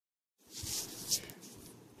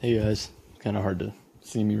Hey guys, kind of hard to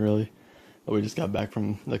see me really, but we just got back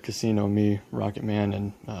from the casino, me, Rocquetman,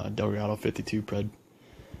 and Delgado 52 Pred.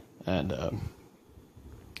 And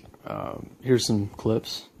here's some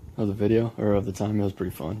clips of the video, or of the time. It was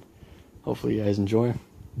pretty fun. Hopefully you guys enjoy.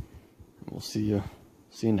 We'll see you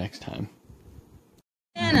next time.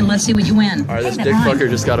 And let's see what you win. Alright, this dick fucker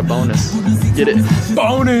just got a bonus. Get it.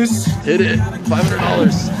 Bonus! Hit it.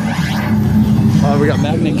 $500. We got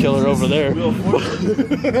Magnet Killer over there.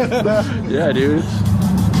 Yeah, dude.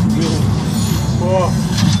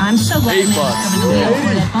 I'm so glad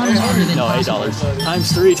 $8. No, $8.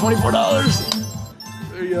 Times 3,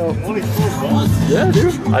 $24. There you go. $24? Yeah,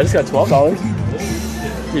 dude. I just got $12.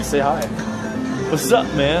 Dude, say hi. What's up,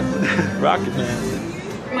 man?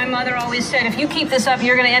 Rocquetman. My mother always said, if you keep this up,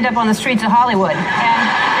 you're going to end up on the streets of Hollywood.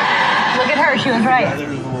 And look at her, she was right.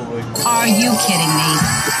 Are you kidding me?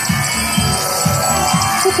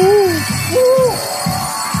 Alright,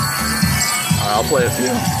 I'll play a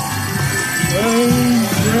few.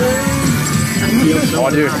 Oh,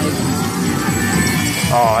 dude.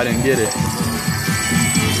 Oh, I didn't get it.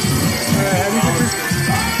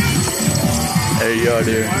 There you go,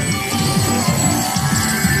 dude.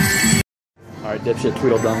 Alright, dipshit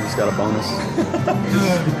Tweedledum just got a bonus.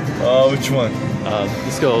 Which one?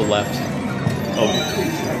 Let's go left. Oh.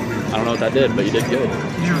 I don't know what that did, but you did good.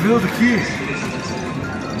 You revealed the key.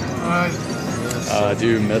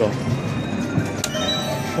 Do middle.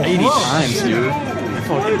 80 times, dude.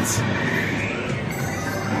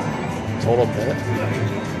 Total bet.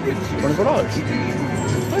 $24.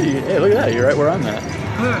 Hey, look at that. You're right where I'm at.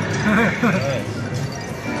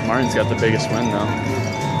 Martin's got the biggest win, though.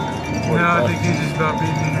 No, I think he's just about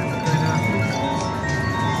beating me right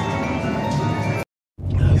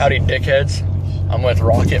now. Howdy, dickheads. I'm with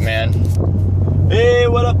Rocquetman. Hey,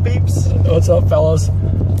 what up, peeps? What's up, fellas?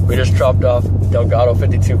 We just dropped off Delgado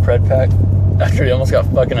 52 Pred Pack after he almost got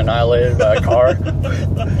fucking annihilated by a car.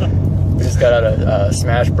 We just got out a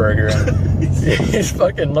smash burger and he's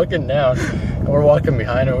fucking looking down. And we're walking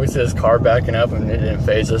behind him. We see his car backing up and it didn't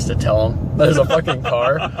phase us to tell him there's a fucking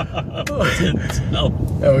car. And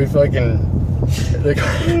we fucking...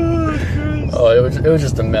 Oh, it was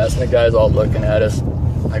just a mess. And the guy's all looking at us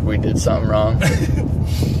like we did something wrong.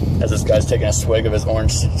 As this guy's taking a swig of his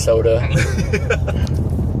orange soda.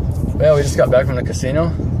 Yeah, we just got back from the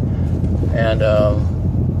casino, and I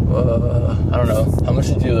don't know, how much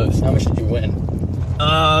did you lose? How much did you win?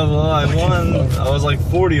 Well, I won. I was like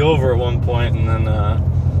 40 over at one point, and then I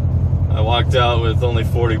walked out with only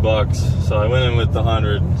 40 bucks. So I went in with the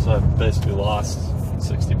 100, so I basically lost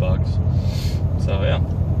 60 bucks. So yeah,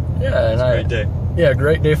 Yeah, and great day. Yeah,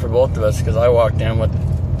 great day for both of us because I walked in with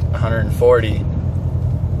 140.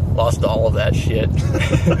 Lost all of that shit.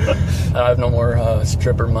 I have no more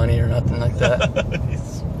stripper money or nothing like that.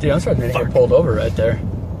 Dude, I'm starting to get pulled over right there.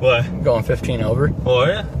 What? Going 15 over. Oh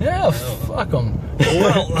yeah? Yeah, fuck them.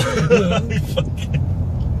 Well.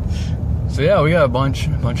 So yeah, we got a bunch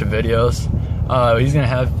of videos. He's gonna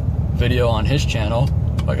have video on his channel.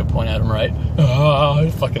 If I can point at him right. Oh,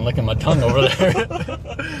 he's fucking licking my tongue over there.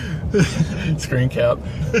 Screen cap.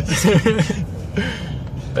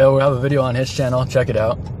 Yeah, we'll have a video on his channel. Check it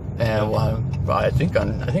out. And we'll have, I think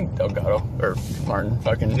Delgado or Martin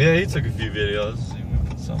fucking. Yeah, he took a few videos.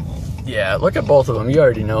 Yeah, look at both of them. You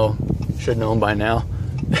already know. Should know them by now.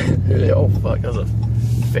 Oh fuck, that was a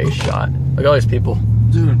face shot. Look at all these people.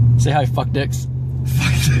 Dude, say hi, fuck dicks.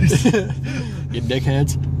 Fuck dicks. You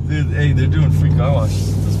dickheads. Dude, hey, they're doing free car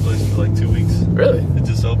washes at this place for like 2 weeks. Really? It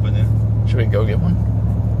just opened, yeah. Should we go get one?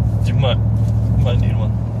 You might need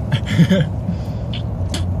one.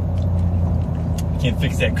 Can't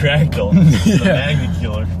fix that crack though. The magnet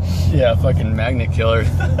killer. Yeah, fucking magnet killer.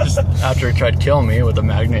 Just after he tried killing me with a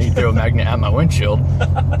magnet, he threw a magnet at my windshield.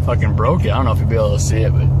 Fucking broke it. I don't know if you'll be able to see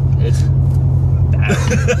it, but it's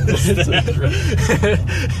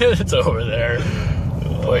it's over there.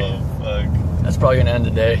 Wait, fuck. That's probably gonna end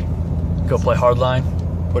the day. Go play hardline.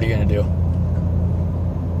 What are you gonna do?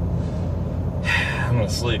 I'm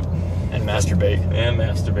gonna sleep. And masturbate. And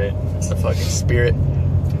masturbate. It's the fucking spirit.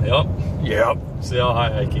 Yep. Yep. See how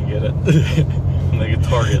high I can get it. Make a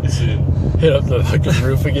target too. Hit up the fucking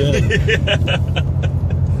roof again.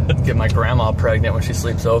 Get my grandma pregnant when she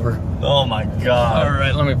sleeps over. Oh my god.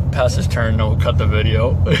 Alright, let me pass this turn and then we'll cut the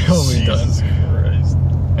video. We'll be done. Jesus Christ.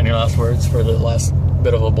 Any last words for the last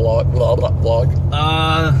bit of a vlog?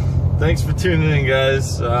 Thanks for tuning in,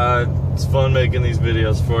 guys. It's fun making these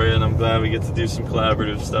videos for you, and I'm glad we get to do some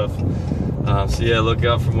collaborative stuff. So yeah, look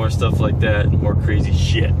out for more stuff like that and more crazy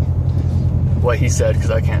shit. What he said,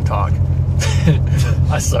 because I can't talk.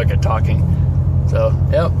 I suck at talking. So,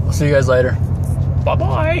 yep, I'll see you guys later.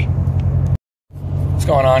 Bye-bye. What's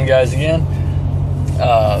going on, guys, again?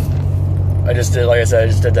 I just did, like I said, I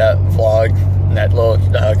just did that vlog, that little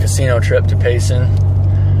casino trip to Payson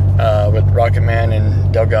with Rocquetman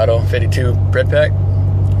and Delgado 52 Bread Pack.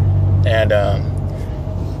 And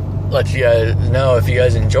let you guys know, if you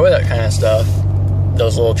guys enjoy that kind of stuff,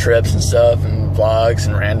 those little trips and stuff, and vlogs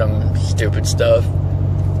and random stupid stuff,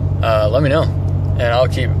 let me know, and I'll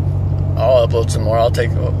upload some more.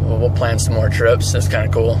 We'll plan some more trips. That's kind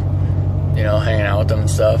of cool, you know, hanging out with them and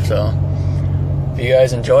stuff. So if you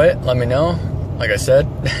guys enjoy it, let me know, like I said,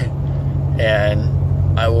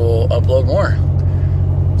 and I will upload more.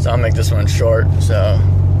 So I'll make this one short. So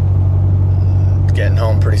getting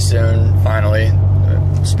home pretty soon, finally.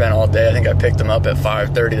 Spent all day. I think I picked them up at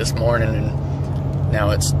 5:30 this morning, and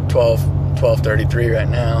now it's 12:33 right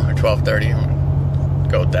now, or 12:30. I'm gonna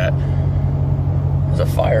go with that. There's a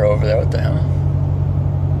fire over there. What the hell?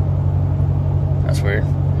 That's weird.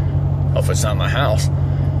 Hopefully it's not my house.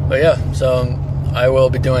 But yeah, so I will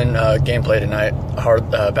be doing gameplay tonight.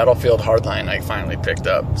 Battlefield Hardline I finally picked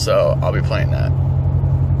up, so I'll be playing that.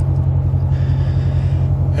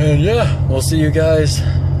 And yeah, we'll see you guys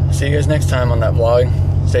next time on that vlog.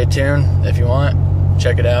 Stay tuned if you want.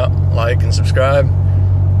 Check it out, like and subscribe.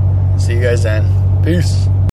 See you guys then. Peace.